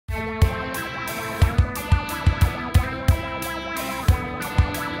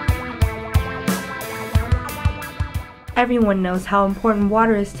everyone knows how important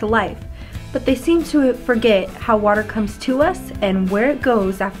water is to life, but they seem to forget how water comes to us and where it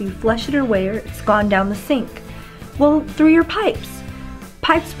goes after you flush it away or it's gone down the sink. Well, through your pipes.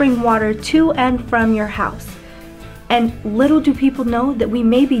 Pipes bring water to and from your house. And little do people know that we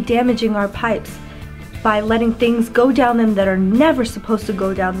may be damaging our pipes by letting things go down them that are never supposed to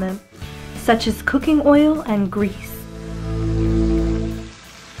go down them, such as cooking oil and grease.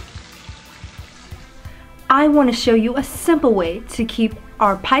 I want to show you a simple way to keep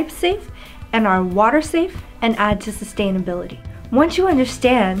our pipes safe and our water safe and add to sustainability. Once you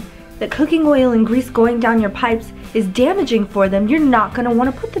understand that cooking oil and grease going down your pipes is damaging for them, you're not going to want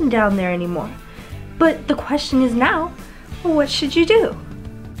to put them down there anymore. But the question is now, well, what should you do?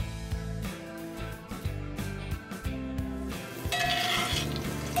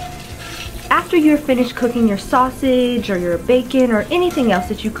 After you're finished cooking your sausage or your bacon or anything else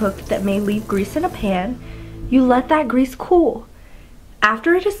that you cook that may leave grease in a pan, you let that grease cool.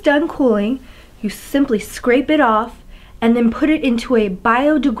 After it is done cooling, you simply scrape it off and then put it into a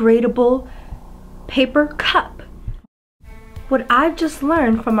biodegradable paper cup. What I've just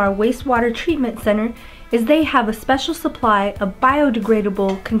learned from our wastewater treatment center is they have a special supply of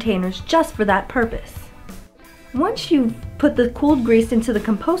biodegradable containers just for that purpose. Once you've put the cooled grease into the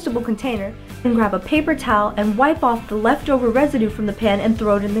compostable container, then grab a paper towel and wipe off the leftover residue from the pan and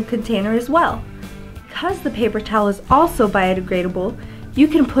throw it in the container as well. Because the paper towel is also biodegradable, you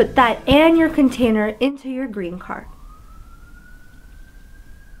can put that and your container into your green cart.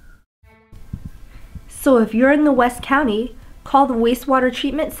 So if you're in the West County, call the Wastewater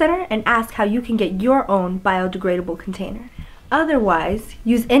Treatment Center and ask how you can get your own biodegradable container. Otherwise,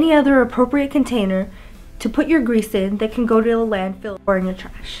 use any other appropriate container to put your grease in that can go to the landfill or in your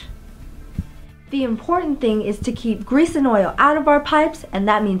trash. The important thing is to keep grease and oil out of our pipes, and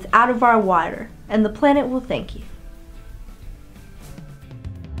that means out of our water, and the planet will thank you.